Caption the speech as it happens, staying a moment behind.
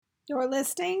You're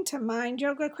listening to Mind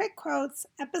Yoga Quick Quotes,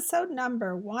 episode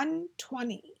number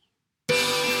 120.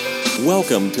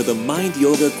 Welcome to the Mind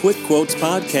Yoga Quick Quotes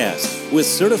podcast with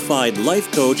certified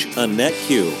life coach Annette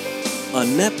Q.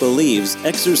 Annette believes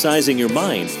exercising your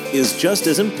mind is just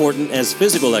as important as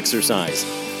physical exercise.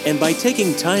 And by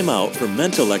taking time out for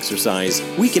mental exercise,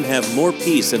 we can have more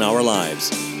peace in our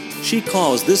lives. She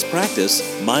calls this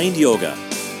practice Mind Yoga.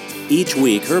 Each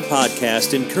week, her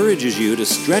podcast encourages you to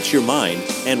stretch your mind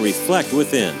and reflect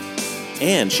within.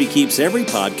 And she keeps every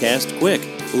podcast quick,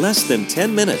 less than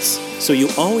 10 minutes, so you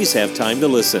always have time to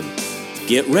listen.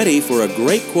 Get ready for a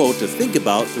great quote to think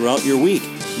about throughout your week.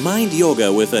 Mind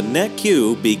Yoga with Annette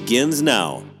Q begins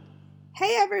now.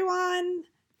 Hey everyone!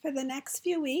 For the next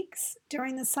few weeks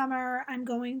during the summer, I'm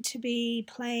going to be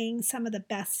playing some of the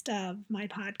best of my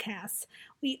podcasts.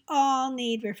 We all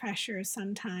need refreshers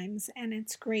sometimes, and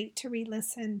it's great to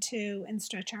re-listen to and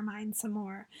stretch our minds some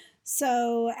more.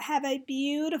 So have a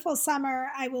beautiful summer.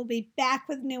 I will be back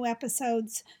with new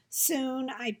episodes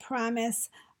soon, I promise.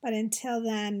 But until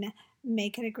then,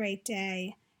 make it a great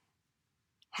day.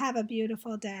 Have a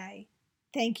beautiful day.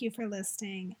 Thank you for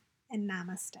listening, and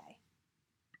namaste.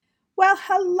 Well,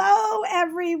 hello,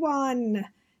 everyone.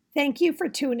 Thank you for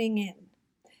tuning in.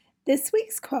 This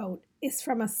week's quote is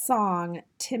from a song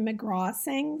Tim McGraw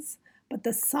sings, but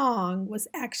the song was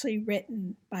actually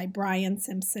written by Brian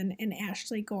Simpson and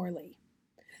Ashley Gorley.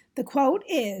 The quote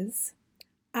is,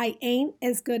 "I ain't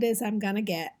as good as I'm gonna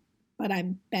get, but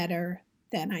I'm better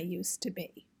than I used to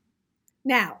be."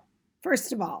 Now,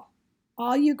 first of all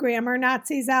you grammar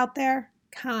Nazis out there,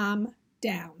 calm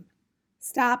down.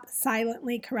 Stop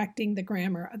silently correcting the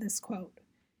grammar of this quote.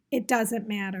 It doesn't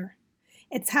matter.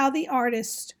 It's how the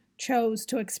artist chose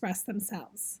to express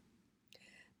themselves.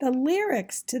 The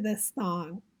lyrics to this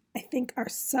song, I think, are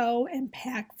so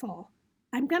impactful.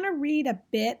 I'm going to read a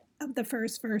bit of the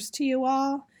first verse to you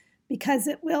all because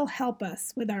it will help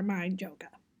us with our mind yoga.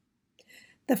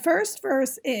 The first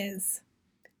verse is,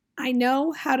 "I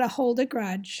know how to hold a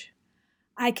grudge.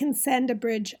 I can send a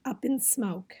bridge up in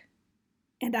smoke.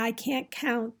 And I can't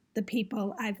count the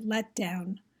people I've let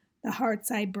down, the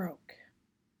hearts I broke.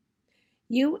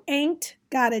 You ain't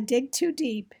gotta dig too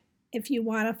deep if you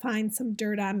want to find some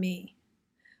dirt on me.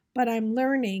 But I'm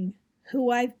learning who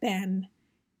I've been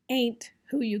ain't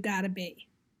who you gotta be."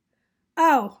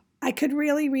 Oh, I could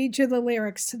really read you the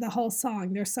lyrics to the whole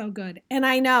song. They're so good. And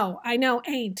I know,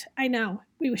 ain't. I know,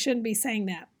 we shouldn't be saying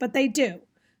that, but they do.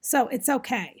 So it's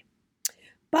okay.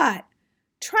 But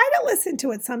try to listen to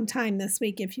it sometime this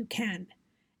week if you can.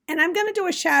 And I'm going to do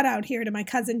a shout out here to my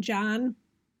cousin John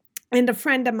and a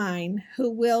friend of mine who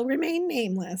will remain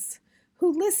nameless,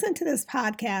 who listen to this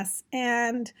podcast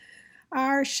and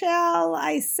are, shall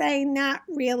I say, not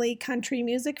really country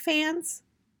music fans.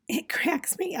 It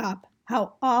cracks me up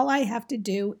how all I have to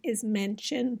do is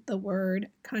mention the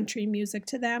word country music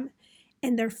to them,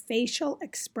 and their facial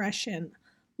expression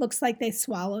looks like they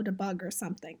swallowed a bug or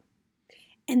something.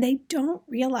 And they don't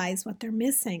realize what they're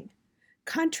missing.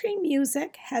 Country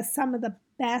music has some of the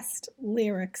best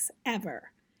lyrics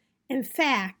ever. In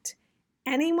fact,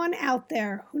 anyone out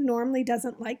there who normally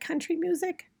doesn't like country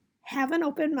music, have an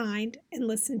open mind and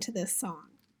listen to this song.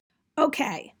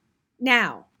 Okay,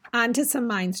 now on to some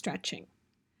mind stretching.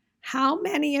 How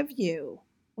many of you,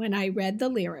 when I read the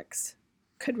lyrics,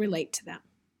 could relate to them?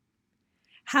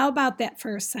 How about that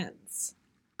first sentence?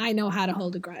 I know how to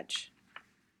hold a grudge.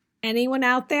 Anyone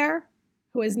out there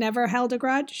who has never held a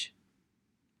grudge?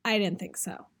 I didn't think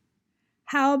so.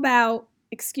 How about,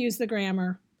 excuse the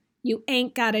grammar, you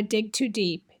ain't gotta dig too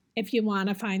deep if you want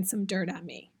to find some dirt on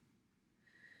me?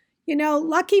 You know,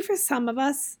 lucky for some of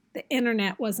us, the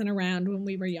internet wasn't around when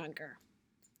we were younger.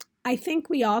 I think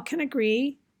we all can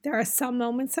agree there are some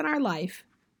moments in our life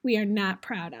we are not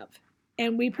proud of,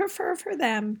 and we prefer for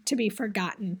them to be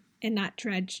forgotten and not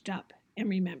dredged up and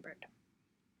remembered.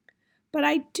 But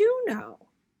I do know,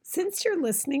 since you're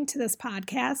listening to this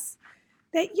podcast,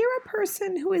 that you're a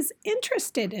person who is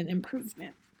interested in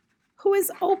improvement, who is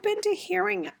open to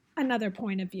hearing another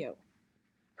point of view,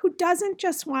 who doesn't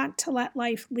just want to let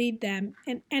life lead them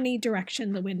in any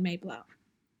direction the wind may blow.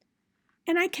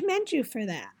 And I commend you for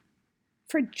that,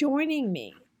 for joining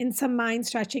me in some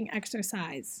mind-stretching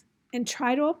exercise and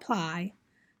try to apply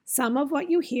some of what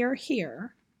you hear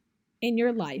here in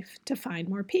your life to find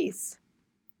more peace.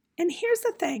 And here's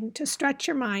the thing to stretch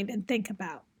your mind and think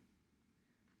about.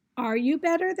 Are you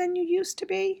better than you used to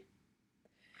be?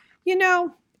 You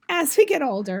know, as we get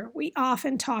older, we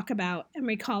often talk about and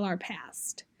recall our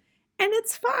past. And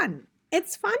it's fun.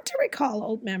 It's fun to recall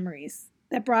old memories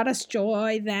that brought us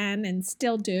joy then and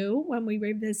still do when we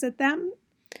revisit them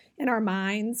in our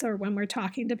minds or when we're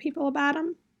talking to people about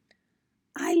them.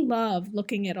 I love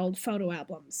looking at old photo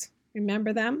albums.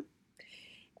 Remember them?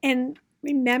 And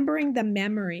remembering the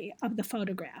memory of the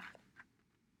photograph,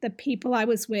 the people I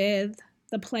was with,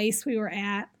 the place we were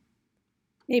at,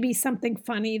 maybe something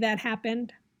funny that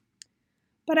happened.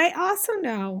 But I also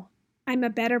know I'm a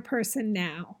better person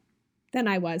now than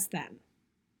I was then.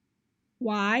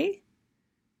 Why?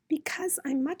 Because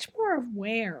I'm much more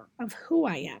aware of who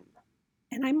I am,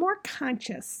 and I'm more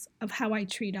conscious of how I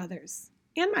treat others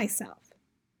and myself.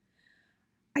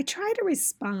 I try to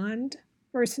respond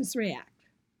versus react.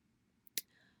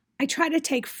 I try to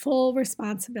take full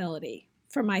responsibility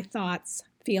for my thoughts,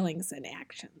 feelings, and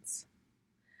actions.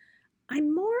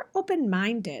 I'm more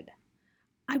open-minded.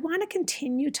 I want to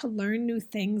continue to learn new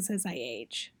things as I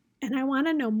age, and I want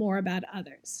to know more about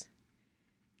others.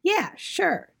 Yeah,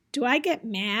 sure. Do I get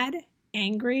mad,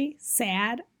 angry,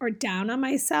 sad, or down on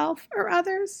myself or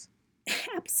others?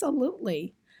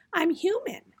 Absolutely. I'm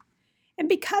human. And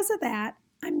because of that,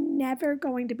 I'm never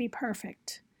going to be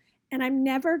perfect. And I'm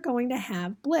never going to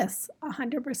have bliss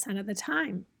 100% of the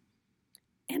time.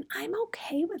 And I'm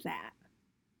okay with that.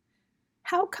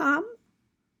 How come?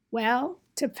 Well,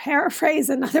 to paraphrase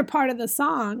another part of the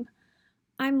song,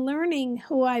 I'm learning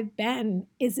who I've been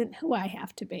isn't who I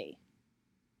have to be.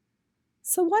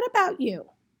 So what about you?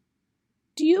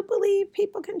 Do you believe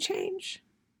people can change?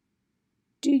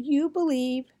 Do you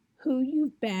believe who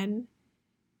you've been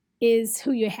is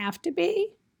who you have to be?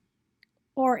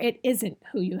 Or it isn't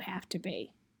who you have to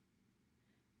be?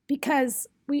 Because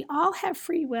we all have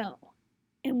free will,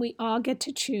 and we all get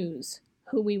to choose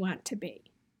who we want to be.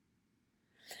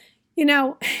 You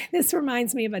know, this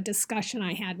reminds me of a discussion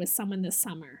I had with someone this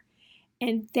summer,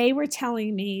 and they were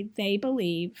telling me they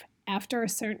believe after a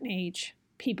certain age,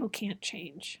 people can't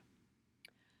change.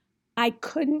 I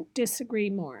couldn't disagree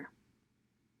more.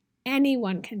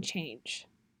 Anyone can change.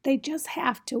 They just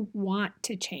have to want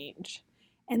to change,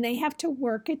 and they have to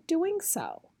work at doing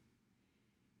so.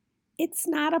 It's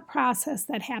not a process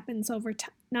that happens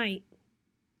overnight.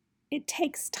 It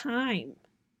takes time.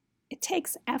 It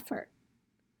takes effort.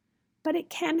 But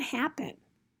it can happen.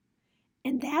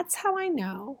 And that's how I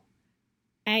know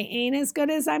I ain't as good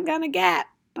as I'm going to get,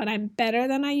 but I'm better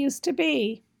than I used to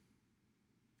be.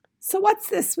 So what's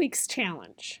this week's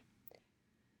challenge?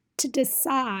 To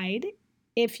decide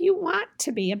if you want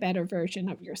to be a better version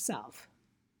of yourself,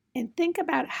 and think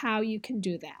about how you can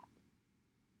do that.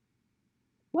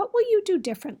 What will you do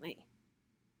differently?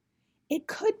 It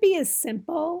could be as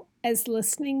simple as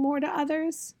listening more to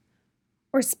others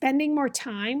or spending more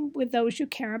time with those you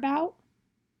care about.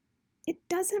 It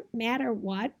doesn't matter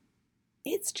what.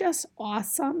 It's just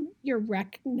awesome you're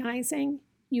recognizing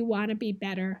you want to be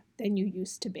better than you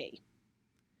used to be.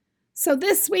 So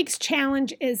this week's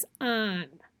challenge is on.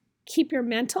 Keep your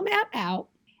mental map out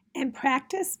and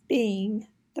practice being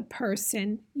the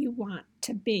person you want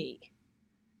to be.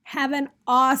 Have an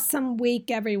awesome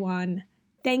week, everyone.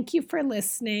 Thank you for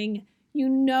listening. You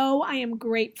know I am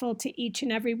grateful to each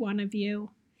and every one of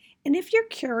you. And if you're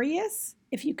curious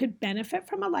if you could benefit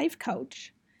from a life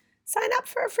coach, sign up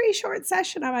for a free short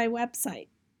session on my website.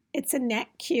 It's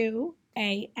AnnetteQ,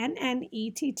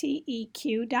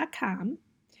 ANNETTEQ.com.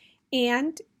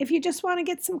 And if you just want to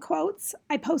get some quotes,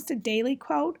 I post a daily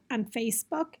quote on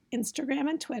Facebook, Instagram,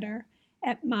 and Twitter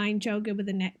at Mind Yoga with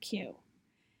AnnetteQ.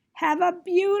 Have a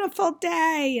beautiful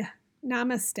day.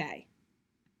 Namaste.